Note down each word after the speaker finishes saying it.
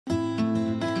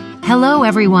Hello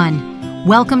everyone!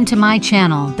 Welcome to my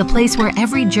channel, the place where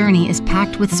every journey is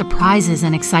packed with surprises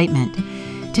and excitement.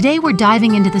 Today we're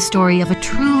diving into the story of a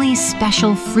truly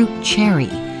special fruit cherry.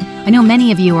 I know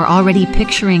many of you are already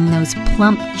picturing those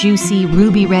plump, juicy,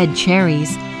 ruby red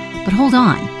cherries, but hold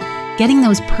on. Getting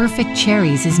those perfect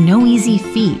cherries is no easy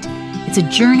feat. It's a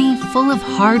journey full of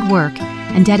hard work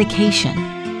and dedication.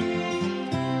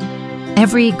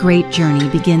 Every great journey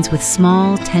begins with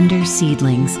small, tender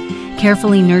seedlings,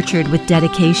 carefully nurtured with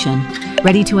dedication,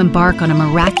 ready to embark on a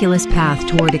miraculous path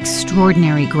toward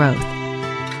extraordinary growth.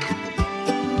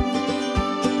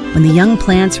 When the young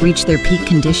plants reach their peak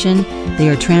condition, they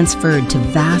are transferred to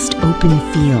vast open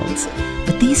fields.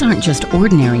 But these aren't just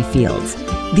ordinary fields.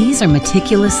 These are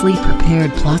meticulously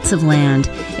prepared plots of land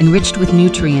enriched with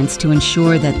nutrients to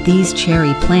ensure that these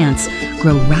cherry plants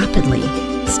grow rapidly,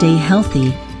 stay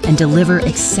healthy, and deliver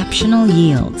exceptional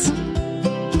yields.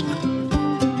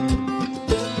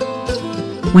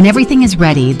 When everything is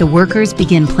ready, the workers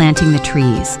begin planting the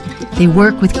trees. They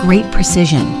work with great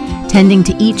precision, tending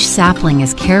to each sapling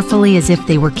as carefully as if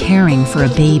they were caring for a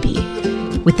baby.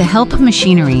 With the help of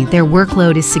machinery, their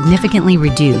workload is significantly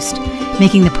reduced,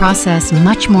 making the process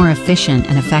much more efficient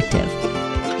and effective.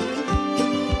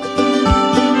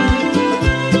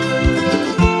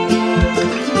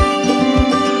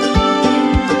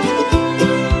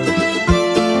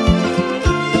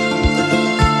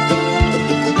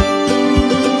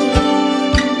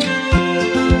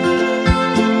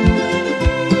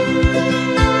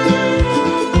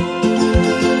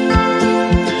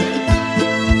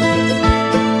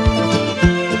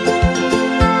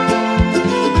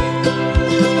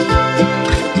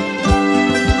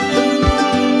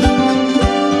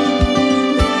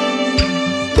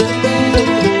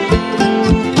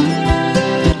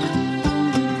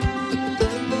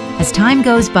 As time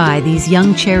goes by, these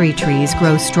young cherry trees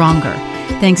grow stronger,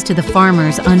 thanks to the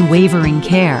farmer's unwavering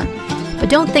care. But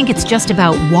don't think it's just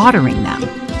about watering them.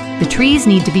 The trees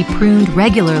need to be pruned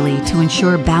regularly to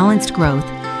ensure balanced growth,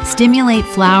 stimulate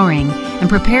flowering, and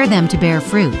prepare them to bear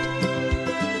fruit.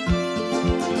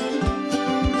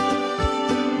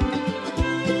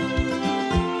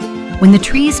 When the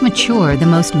trees mature, the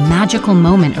most magical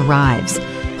moment arrives.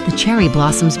 The cherry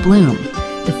blossoms bloom.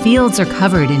 The fields are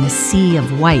covered in a sea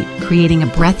of white, creating a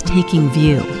breathtaking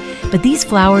view. But these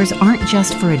flowers aren't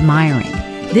just for admiring.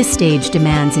 This stage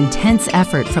demands intense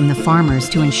effort from the farmers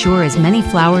to ensure as many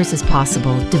flowers as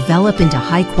possible develop into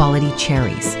high-quality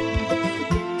cherries.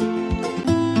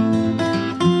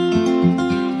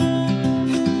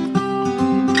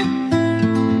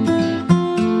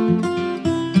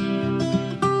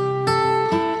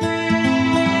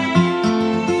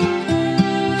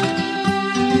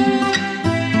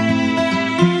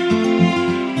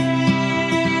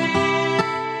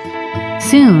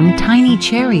 Soon, tiny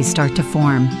cherries start to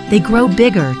form. They grow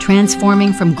bigger,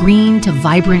 transforming from green to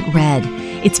vibrant red.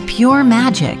 It's pure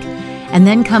magic. And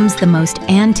then comes the most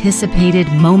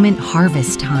anticipated moment,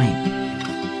 harvest time.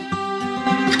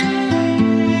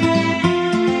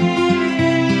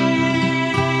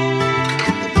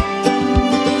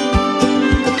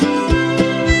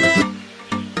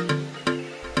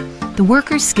 The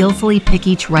workers skillfully pick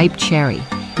each ripe cherry,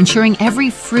 ensuring every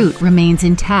fruit remains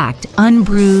intact,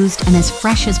 unbruised, and as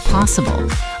fresh as possible.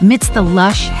 Amidst the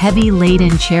lush,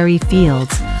 heavy-laden cherry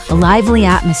fields, a lively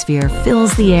atmosphere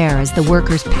fills the air as the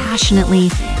workers passionately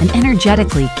and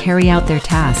energetically carry out their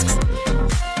tasks.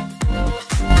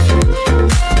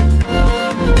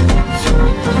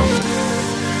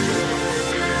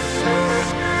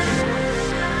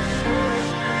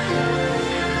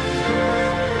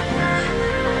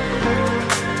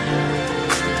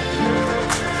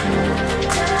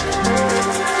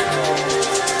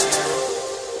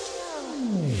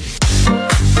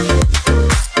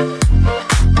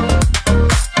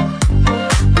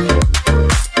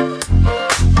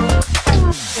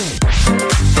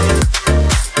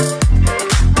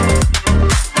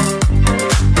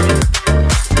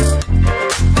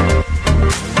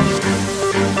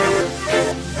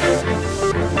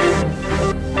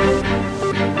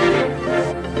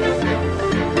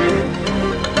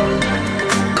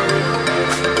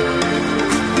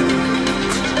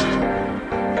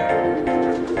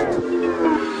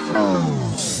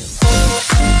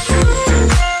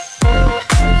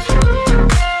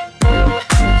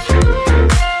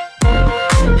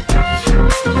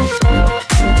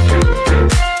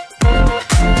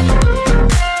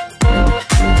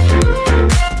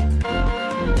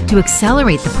 To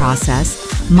accelerate the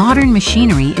process, modern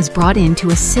machinery is brought in to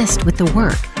assist with the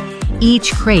work.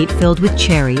 Each crate filled with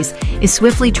cherries is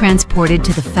swiftly transported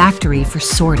to the factory for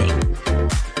sorting.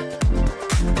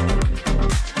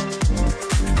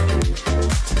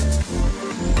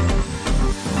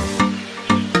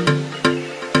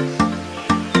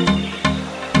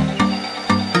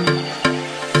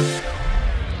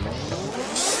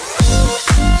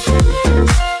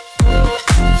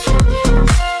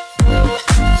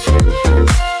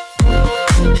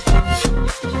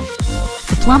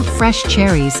 fresh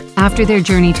cherries, after their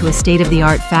journey to a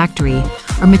state-of-the-art factory,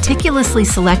 are meticulously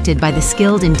selected by the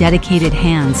skilled and dedicated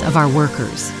hands of our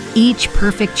workers. Each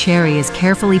perfect cherry is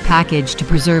carefully packaged to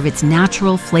preserve its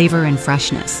natural flavor and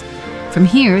freshness. From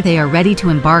here, they are ready to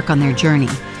embark on their journey,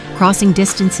 crossing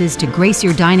distances to grace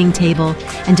your dining table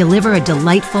and deliver a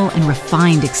delightful and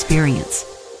refined experience.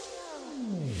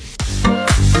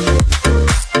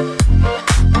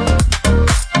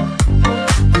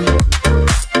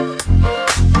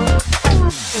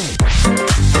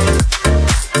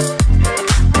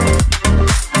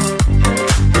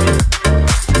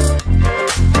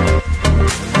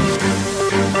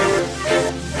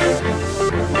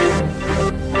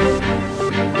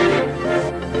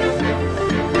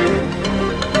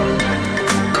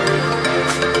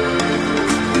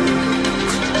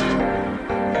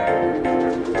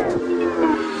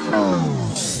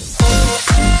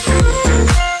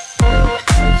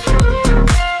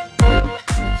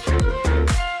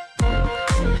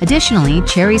 Additionally,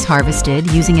 cherries harvested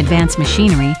using advanced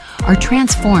machinery are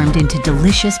transformed into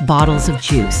delicious bottles of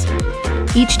juice.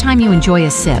 Each time you enjoy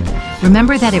a sip,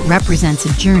 remember that it represents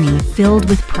a journey filled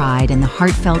with pride and the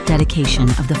heartfelt dedication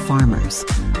of the farmers.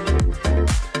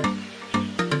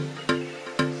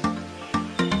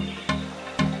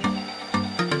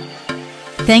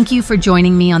 Thank you for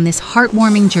joining me on this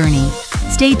heartwarming journey.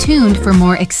 Stay tuned for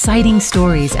more exciting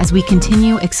stories as we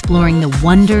continue exploring the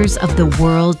wonders of the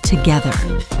world together.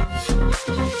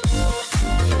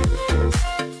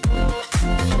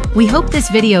 We hope this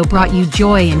video brought you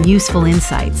joy and useful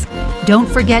insights. Don't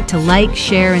forget to like,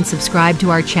 share, and subscribe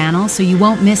to our channel so you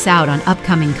won't miss out on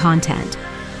upcoming content.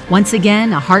 Once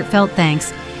again, a heartfelt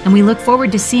thanks, and we look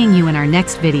forward to seeing you in our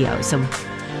next video. So